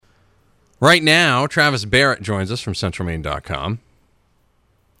Right now, Travis Barrett joins us from CentralMaine.com.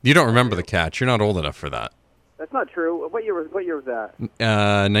 You don't remember the catch. You're not old enough for that. That's not true. What year was that?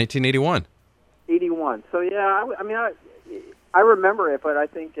 1981. 81. So yeah, I remember it, but I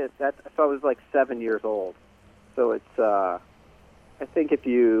think so I was like 7 years old. So it's I think if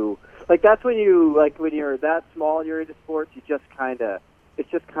you that's when you're that small and you're into sports, it's just kind of it's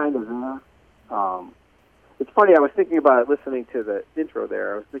funny. I was thinking about it listening to the intro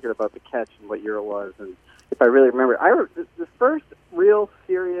there. I was thinking about the catch and what year it was, and if I really remember, the first real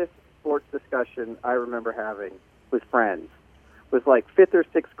serious sports discussion I remember having with friends was like 5th or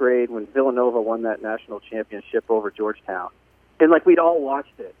 6th grade when Villanova won that national championship over Georgetown. And we'd all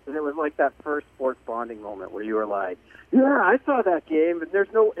watched it. And it was like that first sports bonding moment where you were like, yeah, I saw that game. And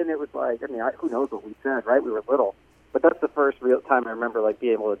and it was like, who knows what we said, right? We were little. But that's the first real time I remember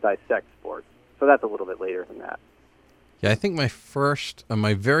being able to dissect sports. So that's a little bit later than that. Yeah, I think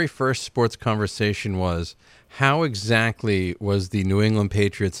my very first sports conversation was, how exactly was the New England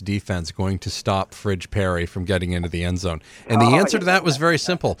Patriots defense going to stop Fridge Perry from getting into the end zone? And the answer to that was very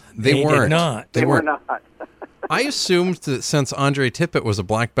simple. They weren't. Did not. They were not. I assumed that since Andre Tippett was a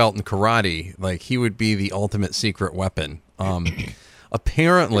black belt in karate, he would be the ultimate secret weapon.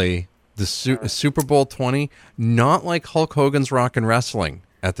 Apparently, the Super Bowl 20, not like Hulk Hogan's Rock and Wrestling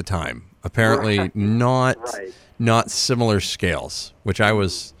at the time. Apparently, not similar scales, which I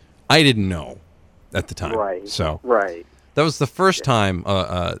didn't know at the time. Right. So right. That was the first time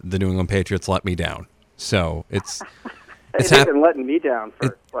the New England Patriots let me down. So it's been letting me down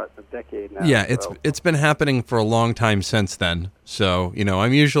for a decade now. Yeah, so. it's been happening for a long time since then. So I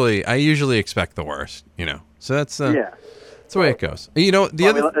usually expect the worst. So that's the way it goes.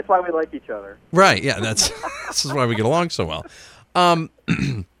 That's why we like each other. Right. Yeah. This is why we get along so well.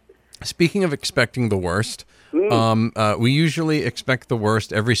 Speaking of expecting the worst, we usually expect the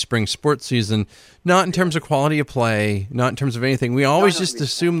worst every spring sports season, not in terms of quality of play, not in terms of anything. We always just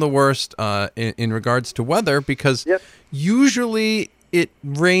assume the worst in regards to weather because usually it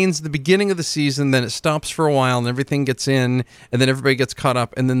rains at the beginning of the season, then it stops for a while and everything gets in, and then everybody gets caught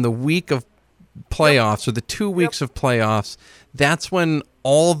up, and then the week of playoffs or the 2 weeks of playoffs, that's when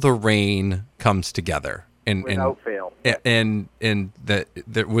all the rain comes together. Without fail. And that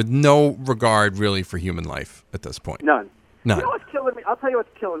with no regard really for human life at this point. None. You know what's killing me? I'll tell you what's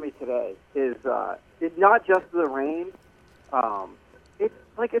killing me today is it's not just the rain.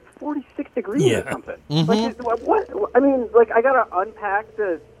 It's 46 degrees or something. Mm-hmm. I gotta unpack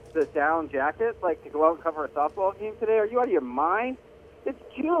the down jacket to go out and cover a softball game today. Are you out of your mind? It's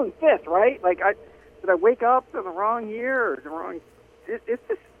June 5th, right? Did I wake up in the wrong year or the wrong? It's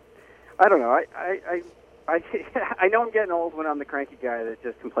just I don't know. I know I'm getting old when I'm the cranky guy that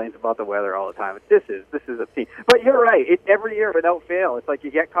just complains about the weather all the time. This is a theme. But you're right. Every year without fail, it's like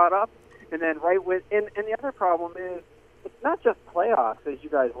you get caught up, and then and the other problem is it's not just playoffs, as you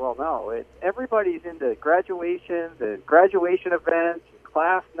guys well know. Everybody's into graduations and graduation events, and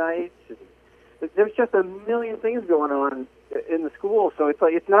class nights, and there's just a million things going on in the school. So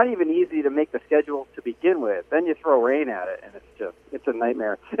it's not even easy to make the schedule to begin with. Then you throw rain at it, and it's a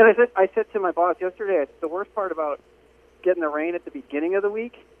nightmare. And I said to my boss yesterday, the worst part about getting the rain at the beginning of the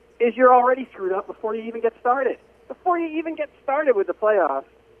week is you're already screwed up before you even get started. Before you even get started with the playoffs,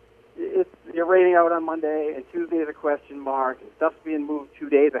 you're raining out on Monday, and Tuesday is a question mark, and stuff's being moved 2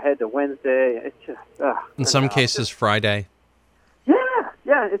 days ahead to Wednesday. It's just in some cases Friday.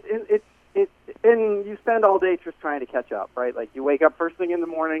 Yeah. And you spend all day just trying to catch up, right? You wake up first thing in the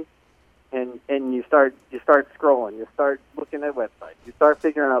morning, and you start scrolling, you start looking at websites, you start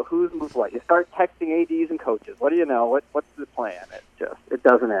figuring out who's moved what, you start texting ADs and coaches. What do you know? What's the plan? It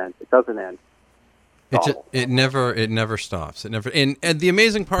doesn't end. It doesn't end. It never stops. It never. And the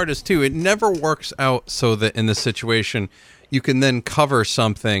amazing part is too, it never works out so that in this situation you can then cover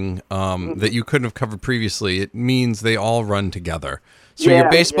something that you couldn't have covered previously. It means they all run together. So your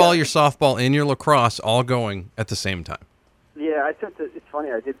baseball, your softball, and your lacrosse all going at the same time. Yeah, it's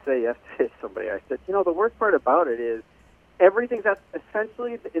funny. I did say yesterday to somebody, I said, the worst part about it is everything's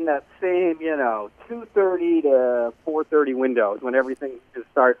essentially in that same, 2:30 to 4:30 windows when everything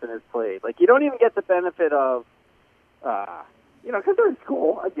starts and is played. You don't even get the benefit of, because they're in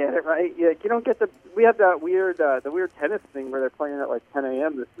school. I get it, right? You don't get we have that weird tennis thing where they're playing at 10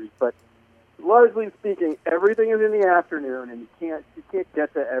 a.m. this week, but largely speaking, everything is in the afternoon, and you can't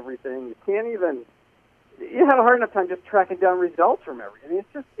get to everything. You can't even. You have a hard enough time just tracking down results from everything.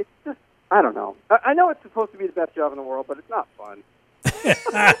 It's just. I don't know. I know it's supposed to be the best job in the world, but it's not fun.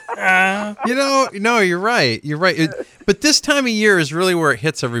 No, you're right. You're right. But this time of year is really where it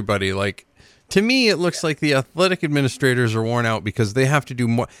hits everybody. To me, it looks like the athletic administrators are worn out because they have to do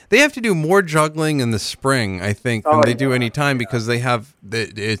more. They have to do more juggling in the spring, I think, than they do any time because they have.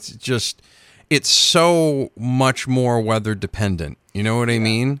 It's so much more weather dependent. You know what I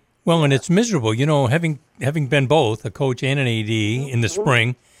mean? Well, and it's miserable. You know, having been both a coach and an AD in the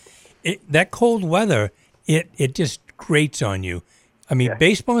spring, that cold weather, it just grates on you. I mean,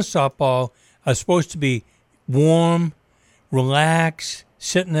 baseball and softball are supposed to be warm, relax,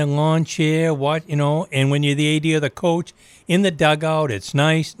 sit in a lawn chair, watch, and when you're the AD or the coach, in the dugout, it's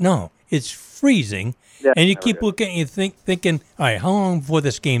nice. No, it's freezing. Yeah, and you keep looking at you thinking, all right, how long before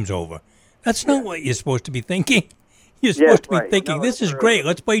this game's over? That's not what you're supposed to be thinking. You're supposed to be thinking, this is great,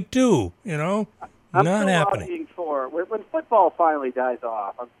 let's play 2, I'm not happening. Lobbying for, when football finally dies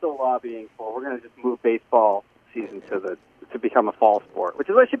off, I'm still lobbying for, we're going to just move baseball season to become a fall sport, which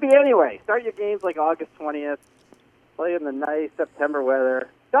is what it should be anyway. Start your games like August 20th. Play in the nice September weather.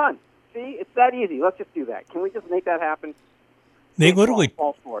 Done. See, it's that easy. Let's just do that. Can we just make that happen? They literally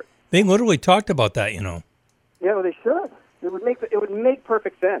talked about that, Yeah, well, they should. It would make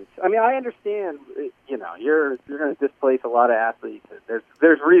perfect sense. I mean, I understand. You're going to displace a lot of athletes.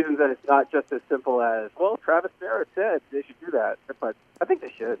 There's reasons that it's not just as simple as Travis Barrett said they should do that, but I think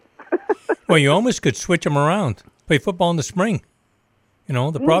they should. Well, you almost could switch them around. Play football in the spring.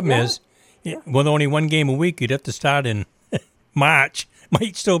 The problem is. With only one game a week, you'd have to start in March.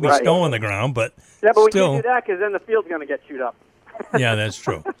 Might still be snow on the ground, but but we can't do that because then the field's going to get chewed up. Yeah, that's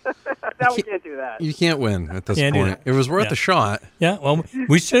true. Now we can't do that. You can't win at this point. It was worth a shot. Yeah, well,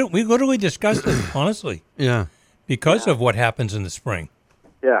 we literally discussed it, honestly. Yeah. Because of what happens in the spring.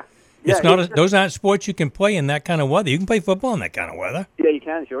 Yeah. Those aren't sports you can play in that kind of weather. You can play football in that kind of weather. Yeah, you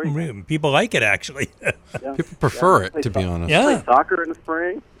can, sure. You can. People like it, actually. People prefer it, to be honest. Yeah. Play soccer in the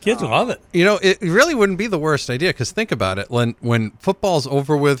spring. Kids love it. It really wouldn't be the worst idea, because think about it. When football's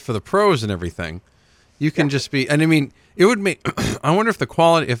over with for the pros and everything, you can just be, and I mean, it would make, I wonder if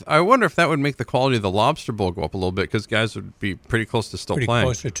that would make the quality of the Lobster Bowl go up a little bit, because guys would be pretty close to still playing. Pretty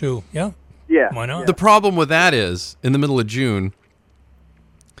closer, too. Yeah. Yeah. Why not? The problem with that is, in the middle of June,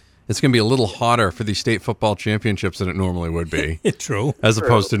 it's going to be a little hotter for these state football championships than it normally would be. It's true. As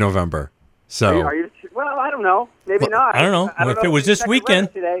opposed to November. So, well, I don't know. Maybe not. I don't know. If it was this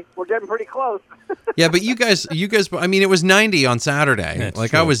weekend. Today, we're getting pretty close. Yeah, but you guys, I mean, it was 90 on Saturday. That's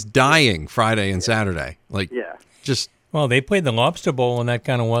true. I was dying Friday and Saturday. Well, they played the Lobster Bowl in that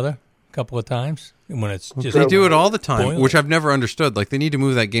kind of weather a couple of times. When it's just they do it all the time, boiling. which I've never understood. Like, they need to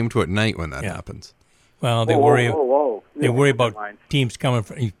move that game to at night when that happens. Well, they worry about kids coming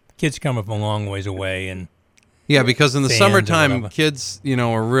from a long ways away, and because in the summertime, kids,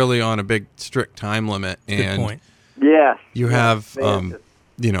 are really on a big strict time limit, and good point. Yeah, you have,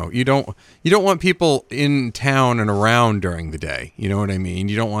 you don't want people in town and around during the day. You know what I mean?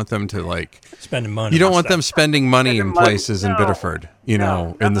 You don't want them to spending money. You don't want them spending money in places in Biddeford, in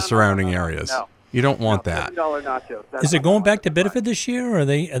the surrounding areas. No. You don't want that. $7 nachos. Is it going back to Biddeford this year, or are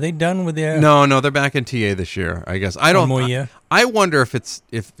they done with their? No, they're back in TA this year. I guess I don't. One more year. I wonder if it's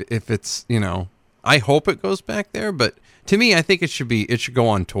I hope it goes back there, but to me, I think it should go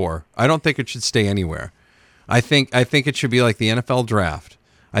on tour. I don't think it should stay anywhere. I think it should be like the NFL draft.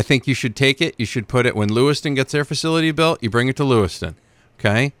 I think you should take it. You should put it when Lewiston gets their facility built. You bring it to Lewiston.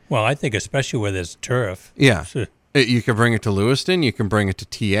 Okay. Well, I think especially where there's turf. Yeah. You can bring it to Lewiston. You can bring it to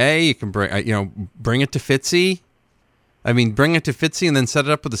TA. You can bring it to Fitzy. I mean, bring it to Fitzy and then set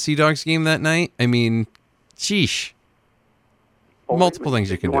it up with the Sea Dogs game that night. I mean, sheesh. Multiple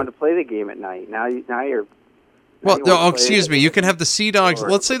things you can do. You want to play the game at night. Now you're. Well, excuse me. You can have the Sea Dogs.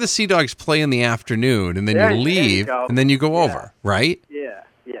 Let's say the Sea Dogs play in the afternoon, and then you leave, and then you go over, right? Yeah.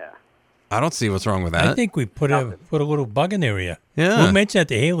 I don't see what's wrong with that. I think we put a little bug in their ear. Yeah. We'll mention that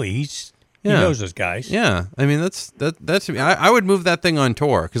to Haley. He knows those guys. Yeah, I mean that's I would move that thing on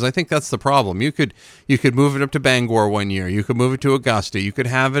tour, because I think that's the problem. You could move it up to Bangor one year. You could move it to Augusta. You could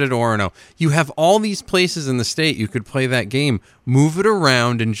have it at Orono. You have all these places in the state you could play that game. Move it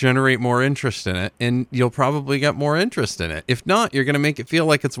around and generate more interest in it, and you'll probably get more interest in it. If not, you're going to make it feel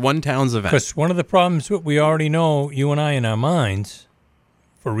like it's one town's event. Because one of the problems that we already know, you and I in our minds,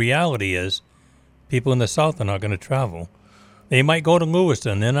 for reality is, people in the South are not going to travel. They might go to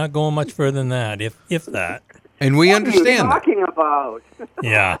Lewiston. They're not going much further than that, if that. And we understand what are you talking about?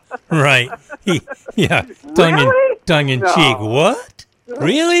 Yeah, right. Tongue in cheek. What?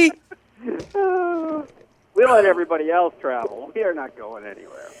 Really? We let everybody else travel. We are not going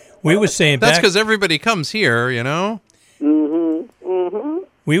anywhere. We were saying that's because everybody comes here,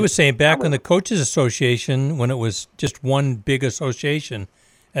 We were saying back when the Coaches Association, when it was just one big association,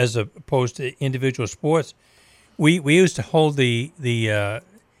 as opposed to individual sports. We used to hold the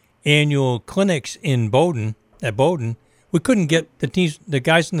annual clinics in Bowdoin, we couldn't get the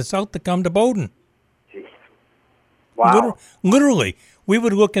guys in the South to come to Bowdoin. Jeez. Wow. Literally, we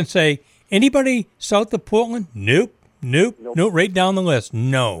would look and say, anybody south of Portland? Nope. Right down the list.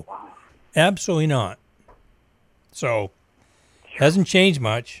 No. Wow. Absolutely not. So, hasn't changed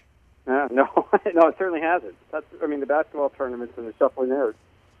much. No, no, it certainly hasn't. The basketball tournaments and the shuffling there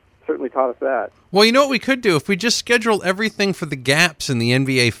certainly taught us that. Well, you know what we could do? If we just scheduled everything for the gaps in the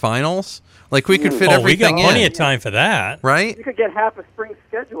NBA Finals, like we could fit everything in. We got plenty of time for that. Right? You could get half a spring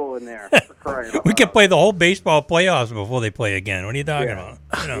schedule in there. For crying out We loud. could play the whole baseball playoffs before they play again. What are you talking about?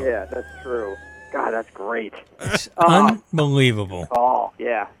 Yeah, that's true. God, that's great. It's unbelievable. Oh,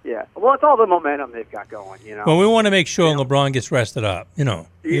 yeah. Well, it's all the momentum they've got going, Well, we want to make sure LeBron gets rested up.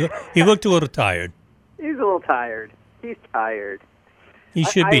 He looked a little tired. He's a little tired. He's tired. He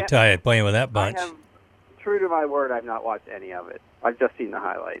should be tired playing with that bunch. I am, true to my word, I've not watched any of it. I've just seen the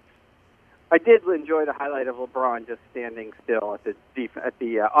highlights. I did enjoy the highlight of LeBron just standing still at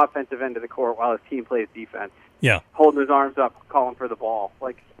the offensive end of the court while his team plays defense. Yeah. Holding his arms up, calling for the ball.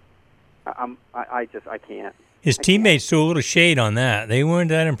 I can't. His teammates threw a little shade on that. They weren't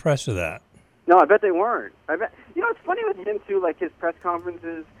that impressed with that. No, I bet they weren't. It's funny with him too. Like his press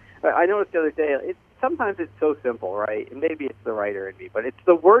conferences. I noticed the other day. Sometimes it's so simple, right? And maybe it's the writer in me, but it's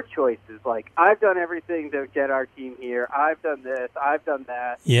the word choices. Like I've done everything to get our team here. I've done this. I've done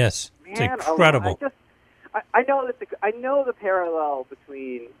that. Yes, Man, it's incredible. I know that I know the parallel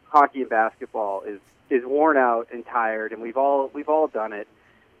between hockey and basketball is worn out and tired, and we've all done it.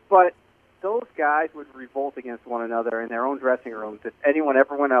 But those guys would revolt against one another in their own dressing rooms if anyone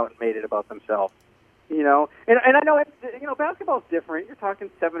ever went out and made it about themselves. And I know basketball's different. You're talking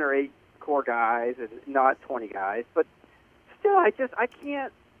 7 or 8 core guys and not 20 guys, but still, I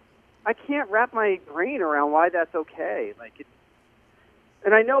can't wrap my brain around why that's okay.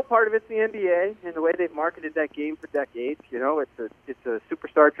 And I know part of it's the NBA and the way they've marketed that game for decades. It's a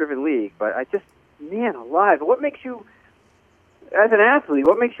superstar-driven league, but man alive, what makes you, as an athlete,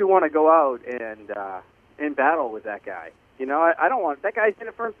 what makes you want to go out and battle with that guy? I don't want that guy's in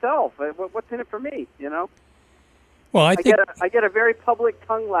it for himself. What's in it for me? Well, I get a very public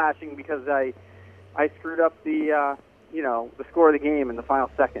tongue lashing because I screwed up the score of the game in the final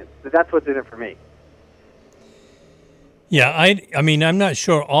second. That's what's in it for me. Yeah, I'm not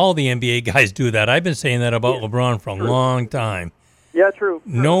sure all the NBA guys do that. I've been saying that about LeBron for a long time. Yeah, true.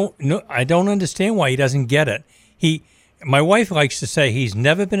 No, I don't understand why he doesn't get it. My wife likes to say he's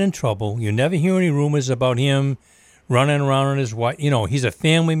never been in trouble. You never hear any rumors about him running around on his wife. He's a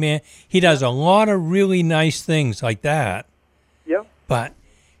family man. He does a lot of really nice things like that. Yeah. But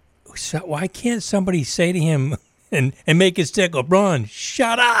why can't somebody say to him and make it stick, LeBron,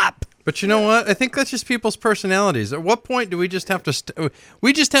 shut up? But you know what? I think that's just people's personalities. At what point do we just have to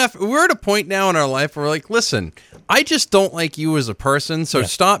we're at a point now in our life where we're like, listen, I just don't like you as a person, so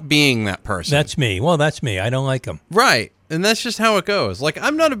stop being that person. That's me. Well, that's me. I don't like him. Right. And that's just how it goes. Like,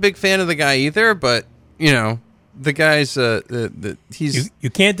 I'm not a big fan of the guy either, but, the guy's he's you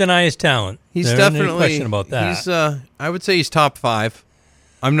can't deny his talent. He's There's definitely no question about that. He's I would say he's top 5.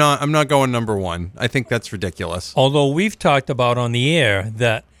 I'm not going number 1. I think that's ridiculous. Although we've talked about on the air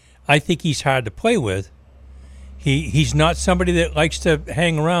that I think he's hard to play with. He's not somebody that likes to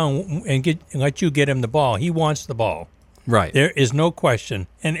hang around and let you get him the ball. He wants the ball. Right. There is no question.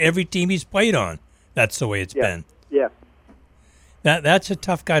 And every team he's played on, that's the way it's been. Yeah. That's a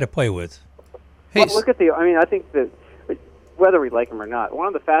tough guy to play with. Hey, look at I think that whether we like him or not, one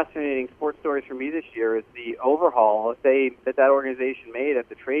of the fascinating sports stories for me this year is the overhaul that organization made at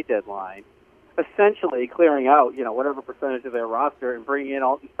the trade deadline, essentially clearing out, whatever percentage of their roster and bringing in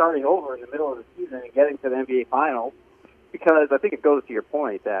starting over in the middle of the season and getting to the NBA Finals, because I think it goes to your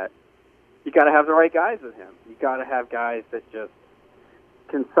point that you got to have the right guys with him. You got to have guys that just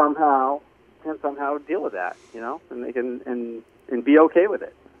can somehow deal with that, and they can and be okay with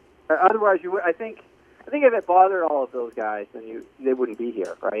it. Otherwise, I think if it bothered all of those guys, then they wouldn't be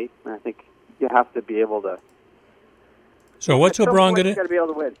here, right? And I think you have to be able to. So what's LeBron going to? Got to be able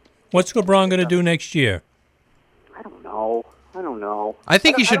to win. What's LeBron going to do next year? I don't know. I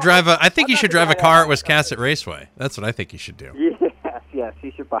think he should drive a car at Wiscasset Raceway. That's what I think he should do. Yes,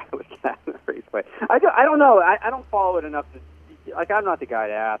 he should buy a Wiscasset Raceway. I don't know. I don't follow it enough to. I'm not the guy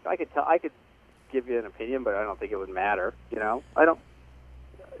to ask. I could give you an opinion, but I don't think it would matter. I don't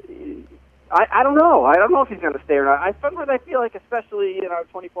know. I don't know if he's going to stay or not. Sometimes I feel like, especially in our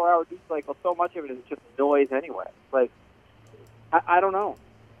 24-hour news cycle, so much of it is just noise anyway. Like, I don't know.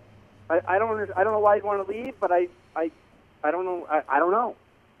 I don't know why he'd want to leave, but I don't know. I don't know.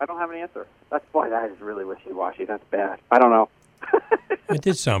 I don't have an answer. That's why that is really wishy-washy. That's bad. I don't know. It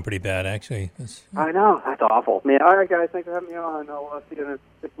did sound pretty bad, actually. I know. That's awful. Man, all right, guys. Thanks for having me on. I'll see you in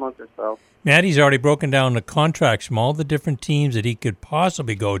 6 months or so. Maddie's already broken down the contracts from all the different teams that he could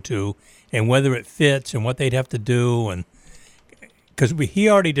possibly go to and whether it fits and what they'd have to do. And because he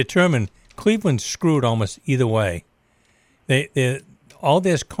already determined Cleveland's screwed almost either way. All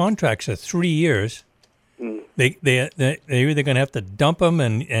their contracts are 3 years. They're either going to have to dump them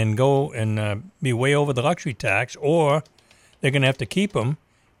and go and be way over the luxury tax, or they're going to have to keep him.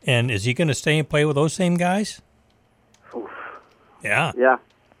 And is he going to stay and play with those same guys? Oof. Yeah. Yeah.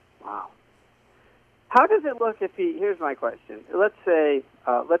 Wow. How does it look if he? Here's my question. Let's say,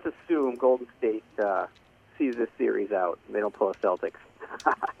 let's assume Golden State sees this series out. They don't pull a Celtics.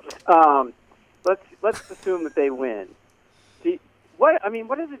 Let's assume that they win.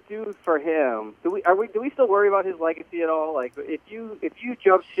 What does it do for him? Do we still worry about his legacy at all? Like, if you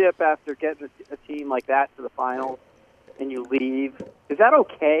jump ship after getting a team like that to the finals and you leave, is that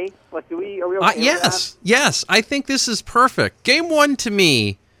okay? Like, are we okay with that? Yes. I think this is perfect. Game one,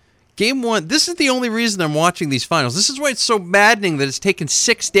 this is the only reason I'm watching these finals. This is why it's so maddening that it's taken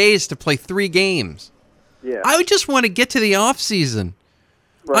 6 days to play 3 games. Yeah. I just want to get to the off season.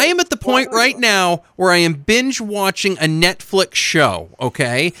 Right. I am at the point right now where I am binge watching a Netflix show,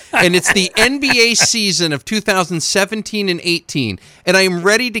 okay? And it's the NBA season of 2017 and 18. And I am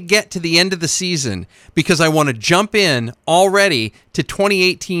ready to get to the end of the season because I want to jump in already to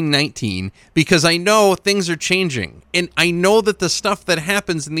 2018-19 because I know things are changing. And I know that the stuff that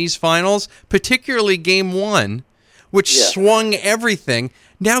happens in these finals, particularly game one, which swung everything,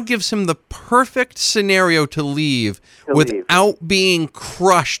 now gives him the perfect scenario to leave without being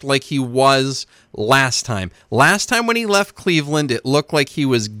crushed like he was last time. Last time when he left Cleveland, it looked like he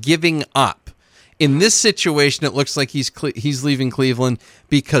was giving up. In this situation, it looks like he's leaving Cleveland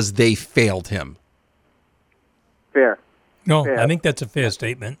because they failed him. Fair. No, I think that's a fair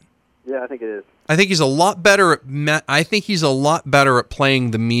statement. Yeah, I think it is. I think he's a lot better at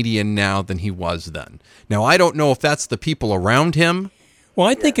playing the media now than he was then. Now, I don't know if that's the people around him. Well,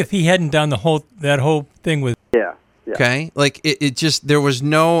 I think if he hadn't done that whole thing with okay, like it just there was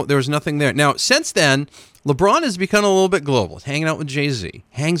nothing there. Now, since then, LeBron has become a little bit global. He's hanging out with Jay-Z,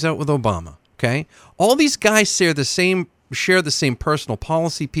 hangs out with Obama. Okay, all these guys share the same personal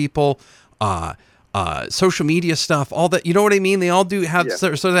policy people, social media stuff, all that. You know what I mean? They all do have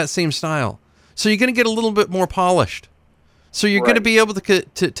sort of that same style. So you're going to get a little bit more polished. So you're going to be able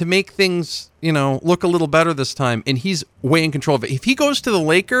to make things, look a little better this time. And he's way in control of it. If he goes to the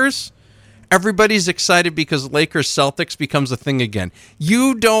Lakers, everybody's excited because Lakers-Celtics becomes a thing again.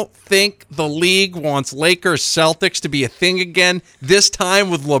 You don't think the league wants Lakers-Celtics to be a thing again, this time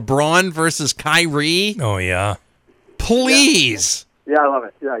with LeBron versus Kyrie? Oh, yeah. Please. Yeah, I love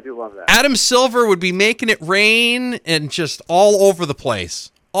it. Yeah, I do love that. Adam Silver would be making it rain and just all over the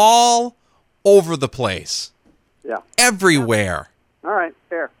place. All over the place. Yeah. Everywhere. All right.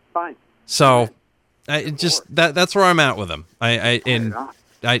 Fair. Fine. So, that's where I'm at with him. I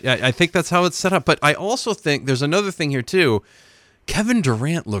think that's how it's set up. But I also think there's another thing here too. Kevin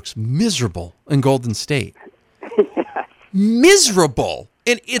Durant looks miserable in Golden State. Yes. Miserable,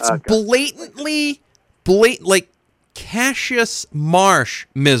 and it's blatantly like Cassius Marsh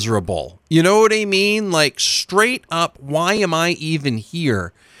miserable. You know what I mean? Like straight up. Why am I even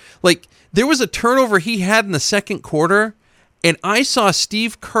here? Like. There was a turnover he had in the second quarter, and I saw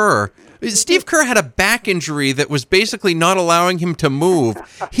Steve Kerr. Steve Kerr had a back injury that was basically not allowing him to move.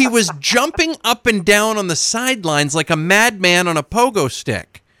 He was jumping up and down on the sidelines like a madman on a pogo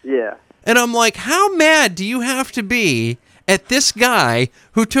stick. Yeah. And I'm like, how mad do you have to be at this guy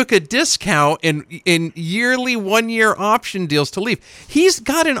who took a discount in yearly 1-year option deals to leave? He's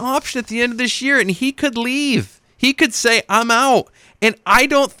got an option at the end of this year, and he could leave. He could say, I'm out. And I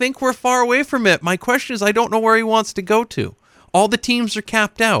don't think we're far away from it. My question is, I don't know where he wants to go to. All the teams are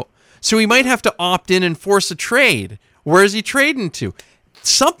capped out. So he might have to opt in and force a trade. Where is he trading to?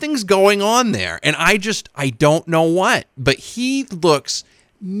 Something's going on there. And I don't know what. But he looks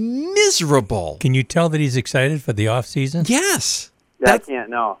miserable. Can you tell that he's excited for the off season? Yes. Yeah, I can't.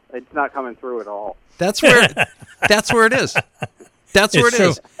 No, it's not coming through at all. That's where it is. That's where it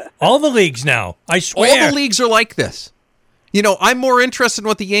is. All the leagues now, I swear. All the leagues are like this. I'm more interested in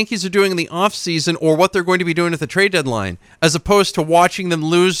what the Yankees are doing in the offseason or what they're going to be doing at the trade deadline as opposed to watching them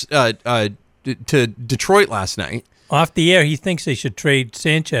lose to Detroit last night. Off the air, he thinks they should trade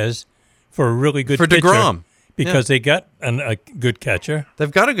Sanchez for a really good pitcher. For DeGrom. Because they got a good catcher. They've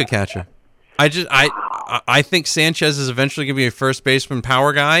got a good catcher. I think Sanchez is eventually going to be a first baseman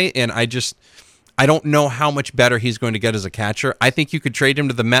power guy, and I don't know how much better he's going to get as a catcher. I think you could trade him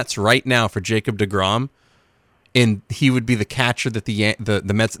to the Mets right now for Jacob DeGrom. and he would be the catcher that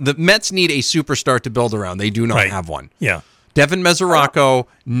the Mets need a superstar to build around. They do not have one. Yeah. Devin Mesoraco,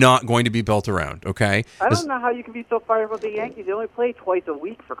 not going to be built around, okay? I don't know how you can be so fired about the Yankees. They only play twice a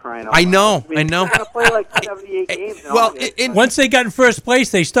week, for crying out loud. I know. They're going to play like 78 games. Well, once they got in first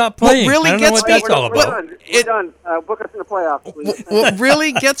place, they stopped playing. What really I don't know what gets me- that's all about. We're done. Book us in the playoffs, please. What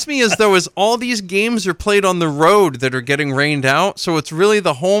really gets me is all these games are played on the road that are getting rained out, so it's really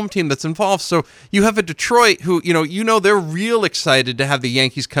the home team that's involved. So you have a Detroit who, they're real excited to have the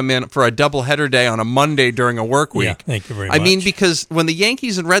Yankees come in for a doubleheader day on a Monday during a work week. Yeah, thank you very much. I mean, because when the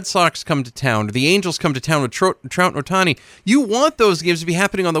Yankees and Red Sox come to town, or the Angels come to town with Trout and Ohtani, you want those games to be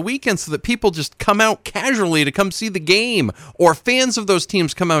happening on the weekend so that people just come out casually to come see the game, or fans of those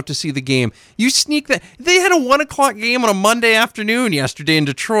teams come out to see the game. You sneak that. They had a 1:00 game on a Monday afternoon yesterday in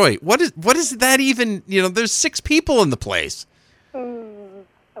Detroit. What is that even? There's 6 people in the place.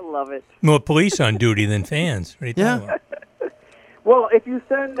 I love it. More police on duty than fans. What are you talking about? Well, if you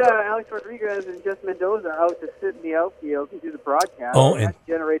send Alex Rodriguez and Jess Mendoza out to sit in the outfield and do the broadcast, that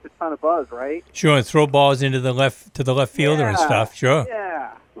generates a ton of buzz, right? Sure, and throw balls into the left fielder and stuff. Sure.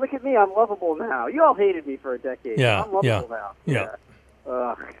 Yeah. Look at me, I'm lovable now. You all hated me for a decade. Yeah. I'm lovable now. Yeah.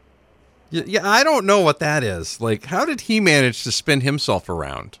 Ugh. Yeah, I don't know what that is. Like, how did he manage to spin himself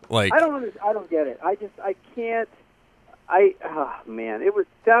around? Like, I don't get it. I can't. Man,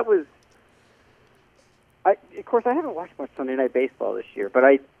 of course, I haven't watched much Sunday Night Baseball this year, but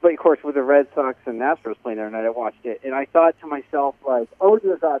of course, with the Red Sox and Astros playing the other night, I watched it, and I thought to myself, like, oh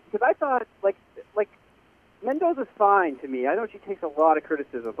dear God, because I thought, like Mendoza's fine to me. I know she takes a lot of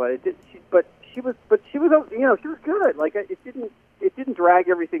criticism, but she was good. Like, it didn't drag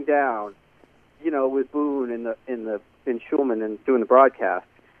everything down, with Boone and Schulman and doing the broadcast,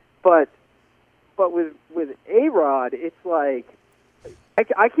 but with A-Rod, it's like.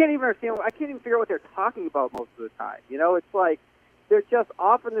 I can't even understand. I can't even figure out what they're talking about most of the time. It's like they're just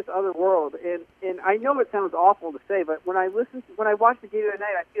off in this other world. And I know it sounds awful to say, but when I watch the game of the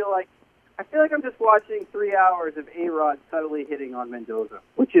night, I feel like I'm just watching 3 hours of A-Rod subtly hitting on Mendoza,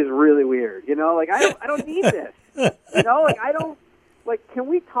 which is really weird. Like I don't need this. Can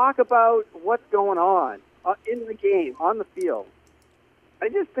we talk about what's going on in the game on the field? I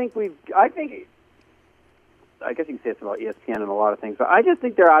guess you can say it's about ESPN and a lot of things, but I just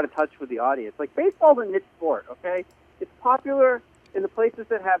think they're out of touch with the audience. Like, baseball's a niche sport, okay? It's popular in the places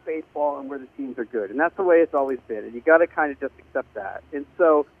that have baseball and where the teams are good, and that's the way it's always been, and you got to kind of just accept that. And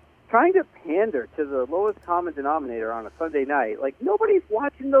so trying to pander to the lowest common denominator on a Sunday night, like, nobody's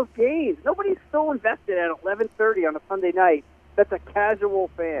watching those games. Nobody's so invested at 11:30 on a Sunday night that's a casual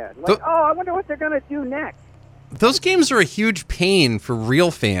fan. Like, I wonder what they're going to do next. Those games are a huge pain for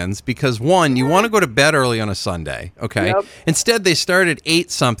real fans because, one, you want to go to bed early on a Sunday, okay? Yep. Instead, they start at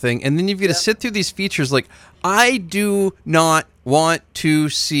 8-something, and then you've got to sit through these features. Like, I do not want to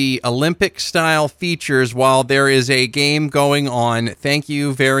see Olympic-style features while there is a game going on. Thank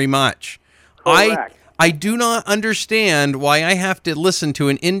you very much. Correct. I do not understand why I have to listen to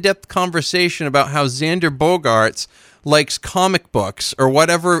an in-depth conversation about how Xander Bogaerts likes comic books or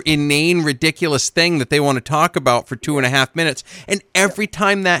whatever inane, ridiculous thing that they want to talk about for 2.5 minutes. And every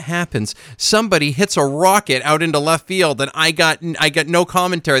time that happens, somebody hits a rocket out into left field, and I got no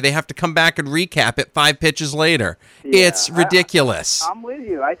commentary. They have to come back and recap it 5 pitches later. Yeah, it's ridiculous. I'm with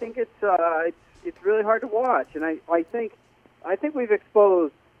you. I think it's really hard to watch, and I think we've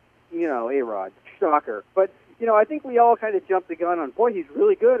exposed A-Rod, shocker, but. I think we all kind of jumped the gun on, boy, he's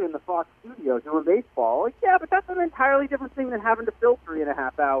really good in the Fox studio doing baseball. Like, yeah, but that's an entirely different thing than having to fill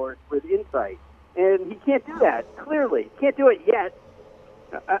 3.5 hours with insight. And he can't do that, clearly. He can't do it yet.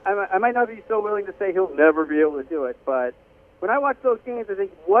 I might not be so willing to say he'll never be able to do it, but when I watch those games, I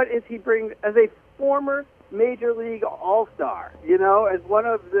think, what is he bring as a former Major League All-Star, as one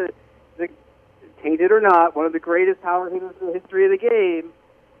of the tainted or not, one of the greatest power hitters in the history of the game.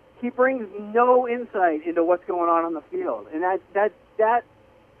 He brings no insight into what's going on the field, and that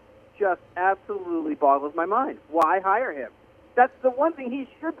just absolutely boggles my mind. Why hire him? That's the one thing he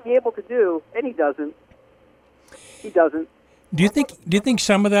should be able to do, and he doesn't. He doesn't. Do you think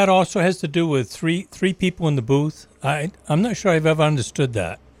some of that also has to do with three people in the booth? I'm not sure I've ever understood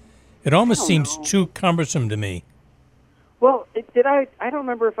that. It almost seems too cumbersome to me. Well, I don't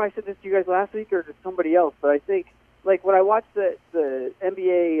remember if I said this to you guys last week or to somebody else, but I think. Like, when I watched the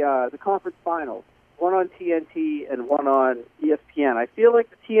NBA, the conference finals, one on TNT and one on ESPN, I feel like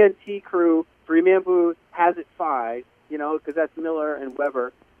the TNT crew, three-man booth, has it fine, because that's Miller and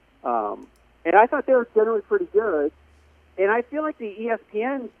Weber. And I thought they were generally pretty good. And I feel like the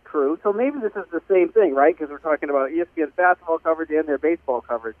ESPN crew, so maybe this is the same thing, right? Because we're talking about ESPN's basketball coverage and their baseball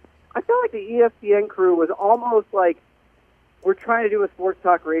coverage. I feel like the ESPN crew was almost like, we're trying to do a sports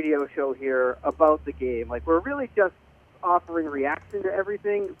talk radio show here about the game. Like, we're really just offering reaction to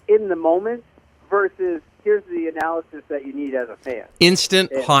everything in the moment versus here's the analysis that you need as a fan.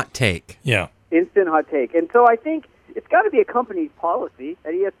 Instant hot take. Yeah. Instant hot take. And so I think it's got to be a company's policy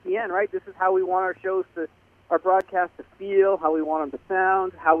at ESPN, right? This is how we want our shows to, our broadcasts to feel, how we want them to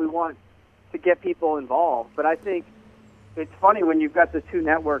sound, how we want to get people involved. But I think it's funny when you've got the two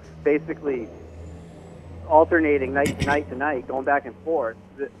networks basically alternating night to night to night, going back and forth.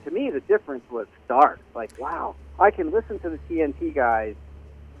 To me, the difference was stark. Like, wow, I can listen to the TNT guys,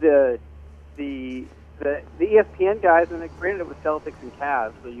 the ESPN guys, and granted it was Celtics and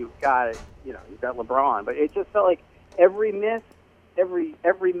Cavs, so you've got LeBron, but it just felt like every miss, every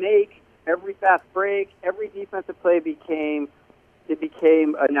make, every fast break, every defensive play became a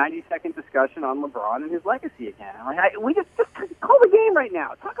 90-second discussion on LeBron and his legacy again. We just call the game right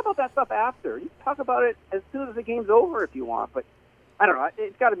now. Talk about that stuff after. You can talk about it as soon as the game's over if you want. But I don't know.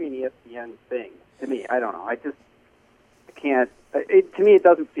 It's got to be an ESPN thing to me. I don't know. I can't. To me, it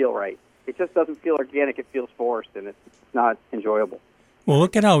doesn't feel right. It just doesn't feel organic. It feels forced, and it's not enjoyable. Well,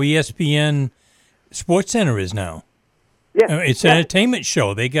 look at how ESPN SportsCenter is now. Yeah, it's an entertainment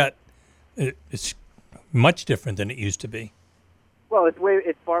show. It's much different than it used to be. Well,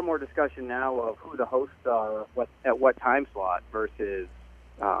 it's far more discussion now of who the hosts are, at what time slot versus,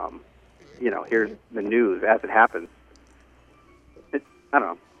 here's the news as it happens. I don't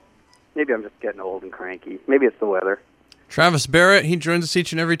know. Maybe I'm just getting old and cranky. Maybe it's the weather. Travis Barrett, he joins us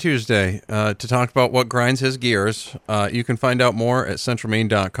each and every Tuesday to talk about what grinds his gears. You can find out more at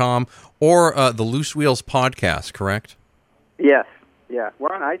centralmaine.com or the Loose Wheels podcast, correct? Yes. Yeah,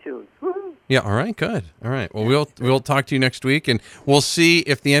 we're on iTunes. Woo-hoo. Yeah, all right, good. All right, well, we'll talk to you next week, and we'll see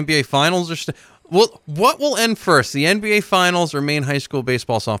if the NBA Finals are what will end first, the NBA Finals or Maine High School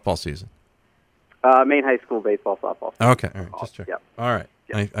baseball softball season? Maine High School baseball softball season. Okay, all right, just check. Yep. All right,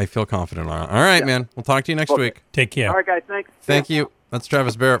 yep. I feel confident on it. All right, man, we'll talk to you next week. Take care. All right, guys, thanks. Thank you. That's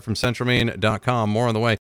Travis Barrett from centralmaine.com. More on the way.